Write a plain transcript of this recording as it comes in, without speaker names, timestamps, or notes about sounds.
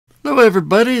Hello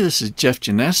everybody, this is Jeff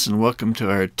Janess and welcome to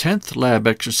our 10th lab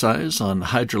exercise on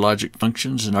hydrologic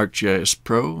functions in ArcGIS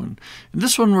Pro. And in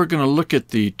this one we're going to look at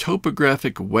the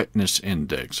Topographic Wetness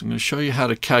Index. I'm going to show you how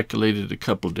to calculate it a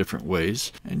couple different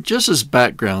ways. And just as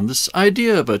background, this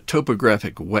idea of a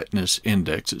Topographic Wetness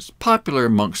Index is popular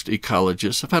amongst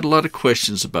ecologists. I've had a lot of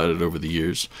questions about it over the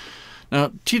years.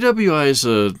 Now, TWI is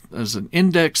an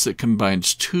index that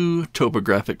combines two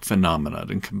topographic phenomena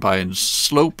and combines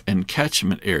slope and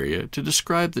catchment area to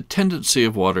describe the tendency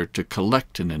of water to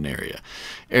collect in an area.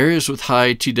 Areas with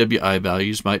high TWI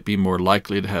values might be more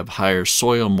likely to have higher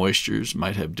soil moistures,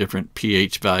 might have different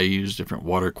pH values, different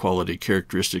water quality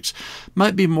characteristics,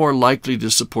 might be more likely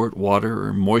to support water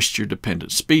or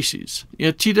moisture-dependent species.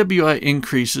 Yet TWI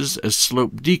increases as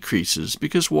slope decreases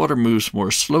because water moves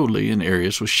more slowly in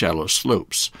areas with shallow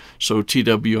slopes. So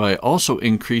TWI also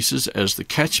increases as the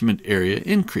catchment area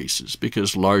increases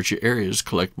because larger areas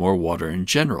collect more water in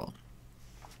general.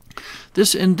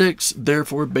 This index,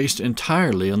 therefore, based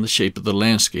entirely on the shape of the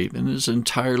landscape and is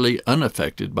entirely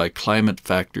unaffected by climate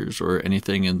factors or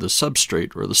anything in the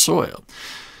substrate or the soil.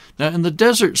 Now, in the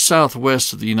desert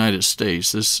southwest of the United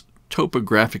States, this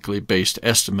topographically based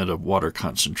estimate of water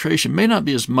concentration may not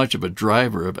be as much of a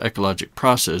driver of ecologic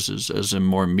processes as in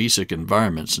more mesic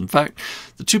environments. In fact,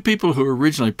 the two people who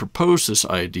originally proposed this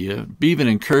idea, Bevan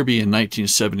and Kirby in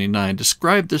 1979,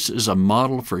 described this as a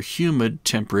model for humid,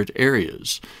 temperate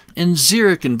areas. In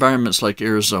xeric environments like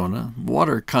Arizona,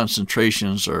 water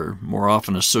concentrations are more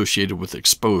often associated with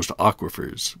exposed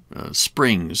aquifers,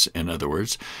 springs in other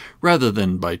words, rather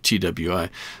than by TWI.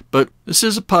 But this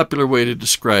is a popular way to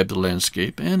describe the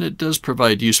landscape, and it does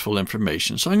provide useful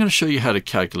information, so I'm going to show you how to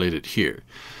calculate it here.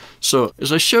 So,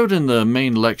 as I showed in the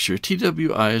main lecture,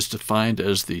 TWI is defined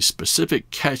as the specific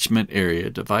catchment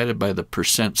area divided by the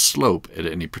percent slope at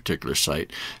any particular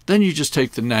site. Then you just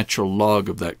take the natural log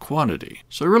of that quantity.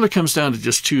 So it really comes down to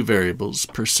just two variables,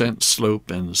 percent slope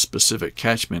and specific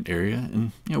catchment area.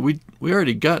 And we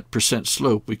already got percent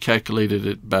slope. We calculated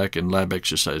it back in lab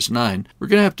exercise 9. We're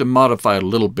going to have to modify it a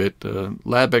little bit.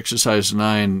 Lab exercise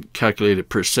 9 calculated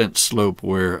percent slope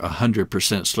where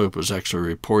 100% slope was actually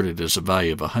reported as a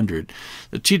value of 100.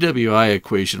 The TWI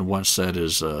equation wants that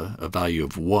as a value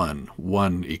of 1.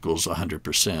 1 equals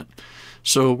 100%.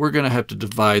 So we're going to have to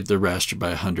divide the raster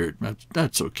by 100.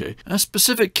 That's okay. A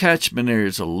specific catchment area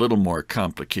is a little more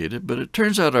complicated, but it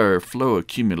turns out our flow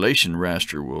accumulation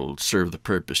raster will serve the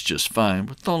purpose just fine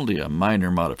with only a minor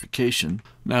modification.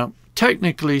 Now,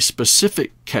 technically,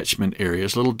 specific catchment area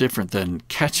is a little different than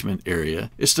catchment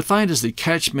area. It's defined as the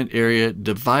catchment area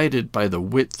divided by the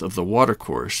width of the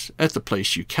watercourse at the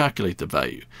place you calculate the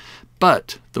value.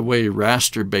 But the way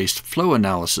raster-based flow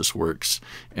analysis works,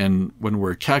 and when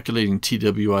we're calculating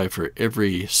TWI for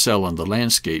every cell on the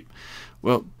landscape,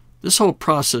 well, this whole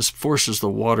process forces the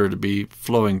water to be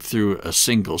flowing through a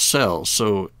single cell.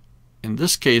 So in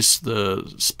this case,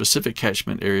 the specific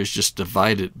catchment area is just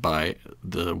divided by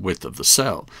the width of the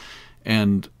cell.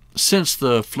 And since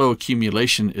the flow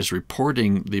accumulation is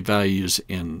reporting the values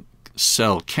in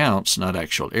cell counts, not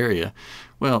actual area,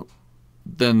 well,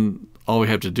 then all we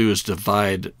have to do is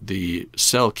divide the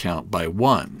cell count by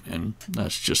 1, and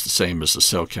that's just the same as the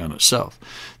cell count itself.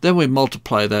 Then we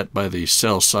multiply that by the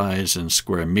cell size in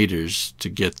square meters to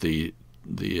get the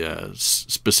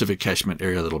specific catchment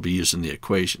area that will be used in the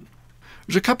equation.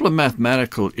 There's a couple of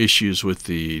mathematical issues with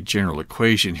the general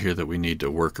equation here that we need to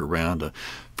work around.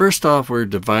 First off, we're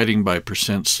dividing by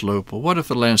percent slope. Well, what if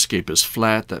the landscape is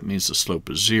flat? That means the slope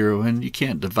is 0, and you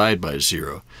can't divide by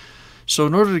 0. So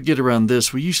in order to get around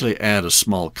this, we usually add a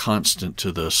small constant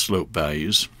to the slope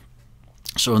values.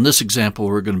 So in this example,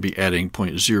 we're going to be adding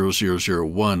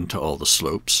 0.0001 to all the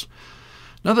slopes.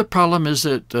 Another problem is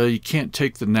that you can't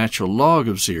take the natural log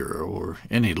of 0, or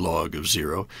any log of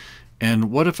 0.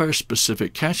 And what if our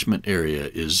specific catchment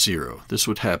area is 0? This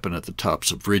would happen at the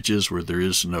tops of ridges where there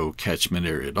is no catchment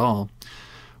area at all.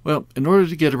 Well, in order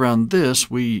to get around this,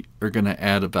 we are going to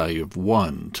add a value of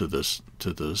 1 to the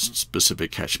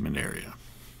specific catchment area.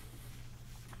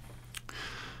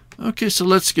 Okay, so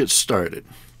let's get started.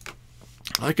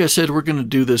 Like I said, we're going to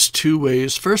do this two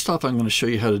ways. First off, I'm going to show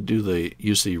you how to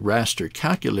use the Raster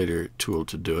Calculator tool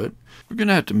to do it. We're going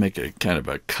to have to make a kind of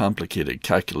a complicated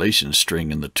calculation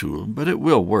string in the tool, but it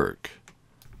will work.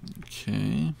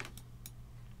 Okay.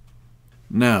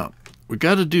 Now, we've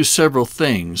got to do several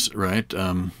things, right?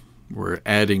 We're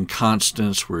adding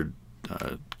constants, we're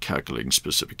calculating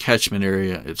specific catchment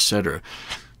area, etc.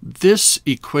 This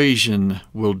equation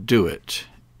will do it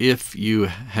if you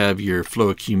have your flow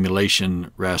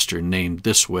accumulation raster named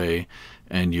this way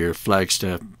and your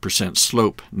Flagstaff percent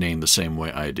slope named the same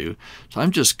way I do. So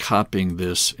I'm just copying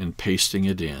this and pasting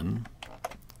it in.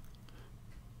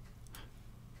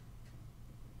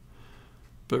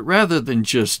 But rather than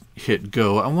just hit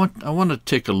go, I want to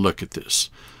take a look at this.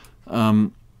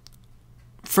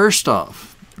 First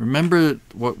off, remember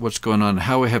what's going on,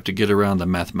 how we have to get around the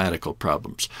mathematical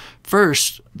problems.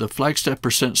 First, the Flagstaff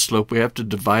percent slope, we have to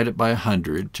divide it by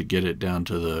 100 to get it down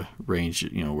to the range,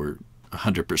 where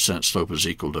 100% slope is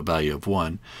equal to a value of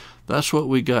 1. That's what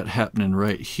we got happening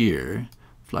right here.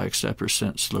 Flagstaff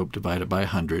percent slope divided by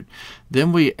 100.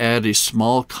 Then we add a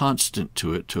small constant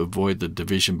to it to avoid the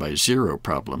division by 0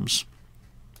 problems.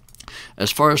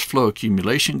 As far as flow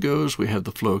accumulation goes, we have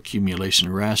the flow accumulation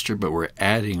raster, but we're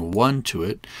adding 1 to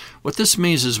it. What this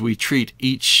means is we treat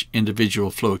each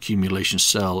individual flow accumulation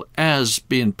cell as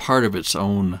being part of its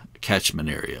own catchment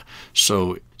area.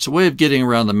 So it's a way of getting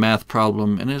around the math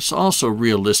problem, and it's also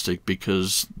realistic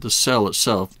because the cell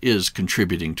itself is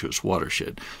contributing to its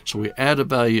watershed. So we add a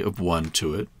value of 1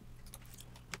 to it.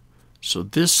 So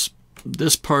this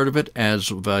part of it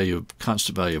adds a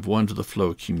constant value of 1 to the flow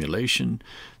accumulation.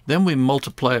 Then we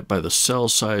multiply it by the cell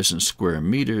size in square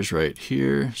meters right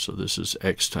here. So this is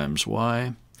x times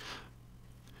y.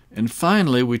 And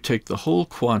finally, we take the whole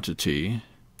quantity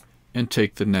and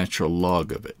take the natural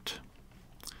log of it.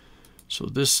 So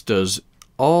this does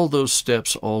all those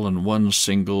steps all in one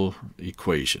single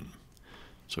equation.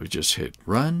 So we just hit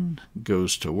run,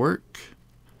 goes to work,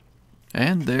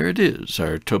 and there it is,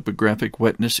 our Topographic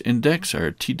Wetness Index,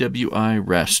 our TWI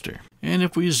raster. And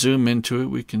if we zoom into it,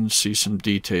 we can see some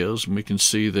details, and we can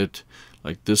see that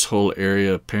like this whole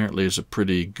area apparently is a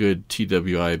pretty good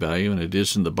TWI value, and it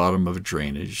is in the bottom of a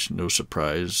drainage. No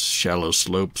surprise, shallow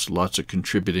slopes, lots of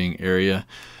contributing area.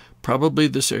 Probably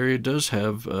this area does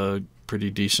have pretty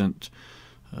decent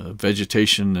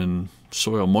vegetation and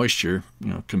soil moisture,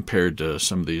 compared to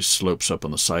some of these slopes up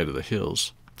on the side of the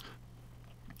hills.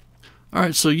 All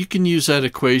right, so you can use that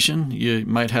equation. You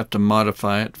might have to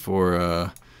modify it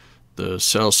for the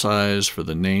cell size, for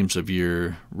the names of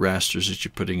your rasters that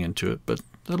you're putting into it, but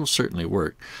that'll certainly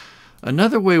work.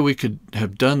 Another way we could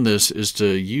have done this is to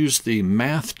use the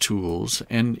math tools,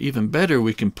 and even better,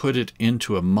 we can put it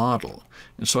into a model.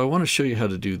 And so I want to show you how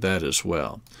to do that as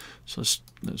well.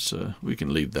 So we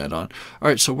can leave that on. All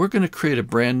right, so we're going to create a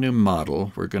brand new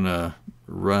model. We're going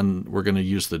to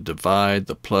use the divide,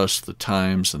 the plus, the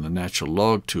times, and the natural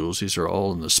log tools. These are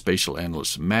all in the Spatial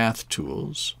Analyst Math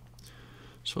tools.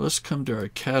 So let's come to our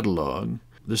catalog.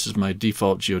 This is my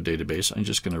default geodatabase. I'm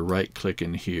just going to right-click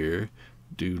in here,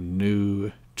 do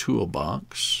New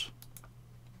Toolbox,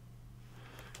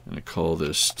 and I call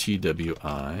this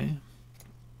TWI.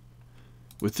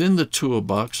 Within the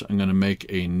toolbox, I'm going to make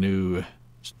a new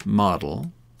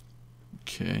model.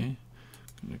 Okay,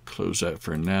 I'm going to close that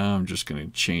for now. I'm just going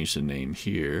to change the name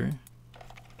here.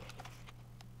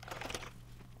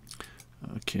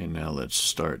 Okay, now let's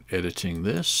start editing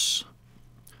this.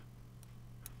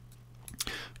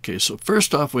 Okay, so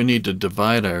first off, we need to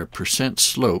divide our percent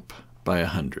slope by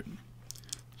 100.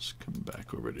 Let's come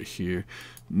back over to here.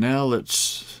 Now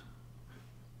let's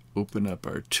open up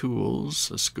our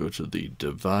tools. Let's go to the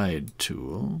divide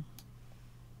tool.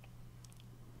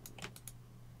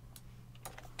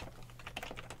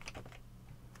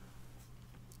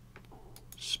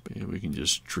 We can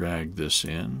just drag this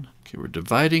in. Okay, we're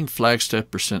dividing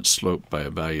Flagstaff percent slope by a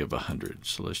value of 100.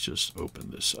 So let's just open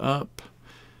this up.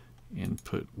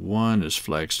 Input 1 is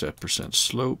Flagstaff percent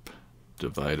slope.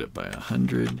 Divide it by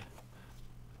 100.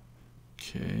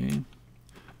 Okay.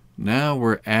 Now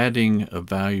we're adding a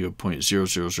value of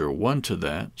 0.0001 to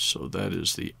that. So that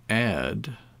is the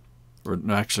add, or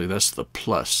no, actually that's the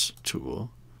plus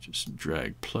tool. Just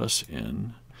drag plus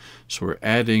in. So we're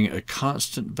adding a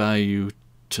constant value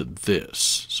to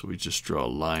this. So we just draw a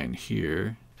line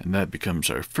here, and that becomes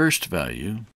our first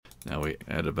value. Now we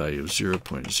add a value of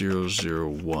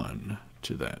 0.001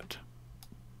 to that.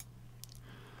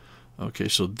 Okay,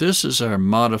 so this is our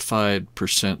modified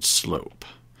percent slope.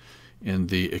 In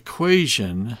the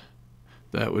equation,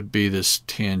 that would be this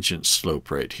tangent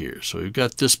slope right here. So we've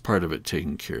got this part of it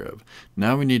taken care of.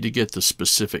 Now we need to get the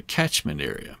specific catchment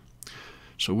area.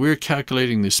 So we're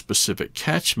calculating the specific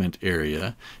catchment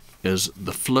area as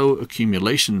the flow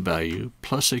accumulation value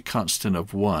plus a constant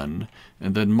of 1,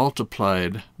 and then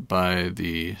multiplied by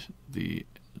the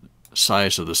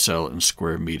size of the cell in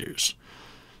square meters.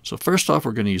 So first off,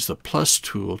 we're going to use the plus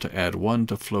tool to add 1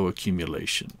 to flow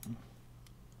accumulation.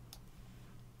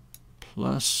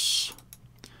 Plus,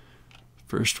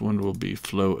 first one will be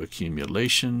flow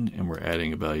accumulation, and we're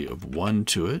adding a value of 1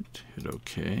 to it. Hit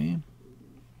OK.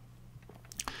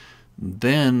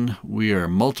 Then we are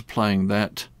multiplying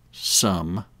that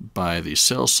sum by the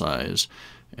cell size,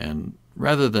 and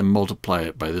rather than multiply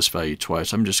it by this value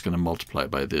twice, I'm just going to multiply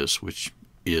it by this, which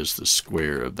is the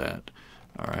square of that.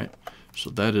 All right, so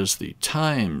that is the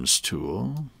times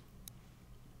tool.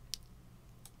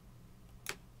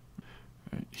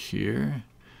 Right here,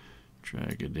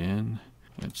 drag it in.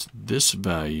 That's this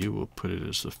value, we'll put it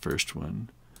as the first one,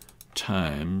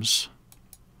 times,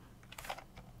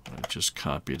 I just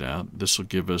copied out. This will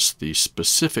give us the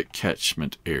specific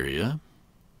catchment area.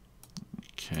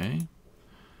 Okay.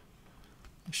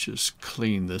 Let's just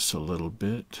clean this a little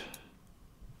bit.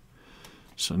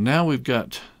 So now we've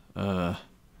got,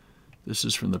 this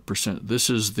is from the percent, this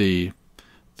is the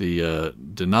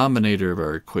denominator of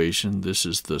our equation. This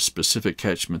is the specific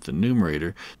catchment, the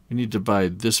numerator. We need to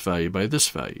divide this value by this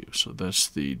value. So that's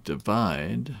the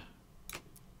divide.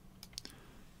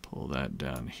 Pull that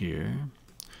down here.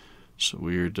 So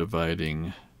we are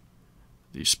dividing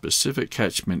the specific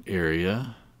catchment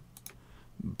area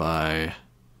by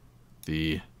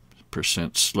the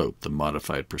percent slope, the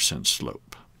modified percent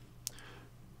slope.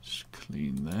 Just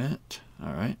clean that.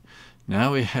 All right.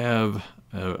 Now we have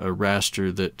a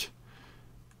raster that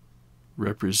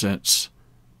represents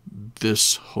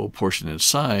this whole portion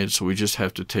inside, so we just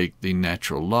have to take the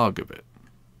natural log of it.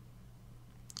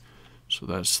 So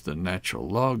that's the natural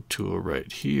log tool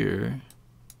right here.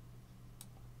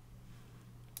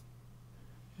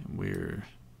 And we're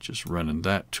just running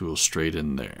that tool straight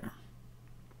in there.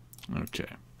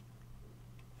 Okay.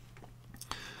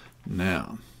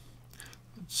 Now,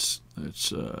 let's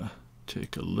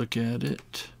take a look at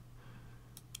it.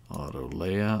 Auto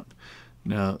layout.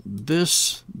 Now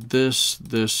this,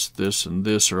 and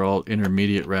this are all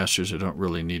intermediate rasters. I don't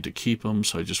really need to keep them,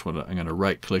 so I'm going to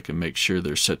right click and make sure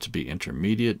they're set to be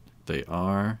intermediate. They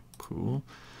are. Cool.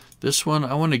 This one,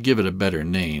 I want to give it a better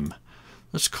name.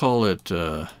 Let's call it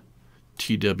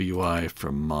TWI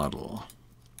from model.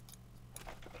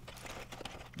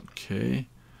 Okay.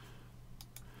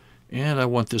 And I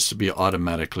want this to be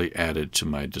automatically added to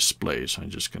my display, so I'm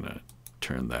just going to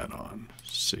turn that on.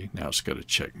 See, now it's got a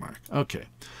check mark. Okay.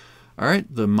 All right,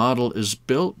 the model is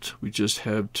built. We just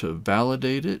have to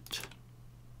validate it.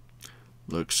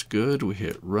 Looks good. We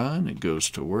hit run. It goes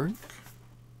to work.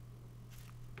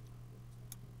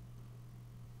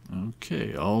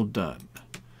 Okay, all done.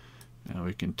 Now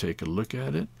we can take a look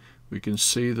at it. We can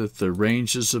see that the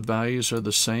ranges of values are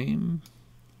the same.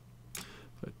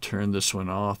 If I turn this one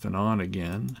off and on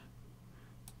again,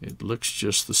 it looks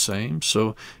just the same.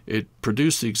 So it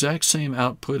produced the exact same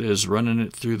output as running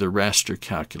it through the Raster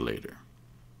Calculator.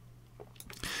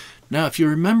 Now, if you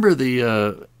remember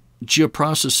the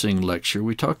geoprocessing lecture,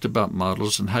 we talked about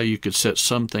models and how you could set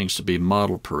some things to be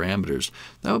model parameters.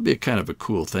 That would be a kind of a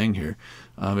cool thing here.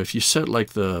 If you set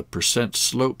like the percent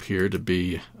slope here to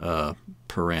be a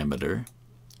parameter,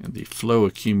 and the flow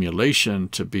accumulation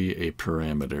to be a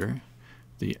parameter,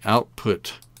 the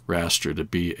output raster to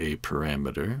be a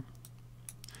parameter,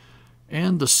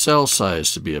 and the cell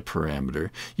size to be a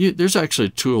parameter. There's actually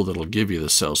a tool that'll give you the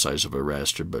cell size of a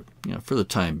raster, but for the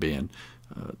time being,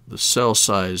 the cell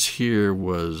size here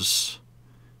was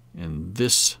in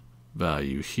this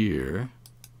value here.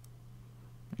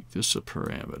 Make this a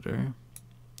parameter.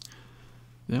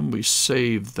 Then we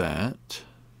save that.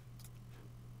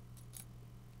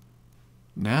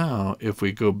 Now, if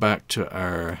we go back to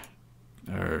our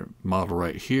model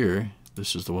right here,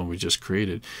 this is the one we just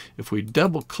created. If we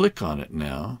double click on it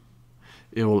now,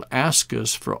 it will ask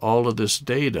us for all of this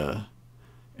data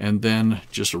and then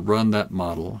just run that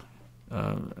model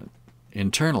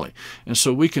internally. And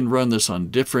so we can run this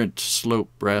on different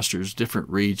slope rasters, different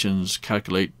regions,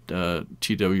 calculate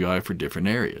TWI for different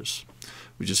areas.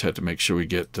 We just have to make sure we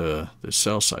get the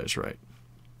cell size right.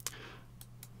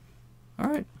 All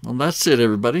right, well, that's it,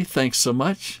 everybody. Thanks so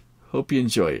much. Hope you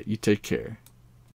enjoy it. You take care.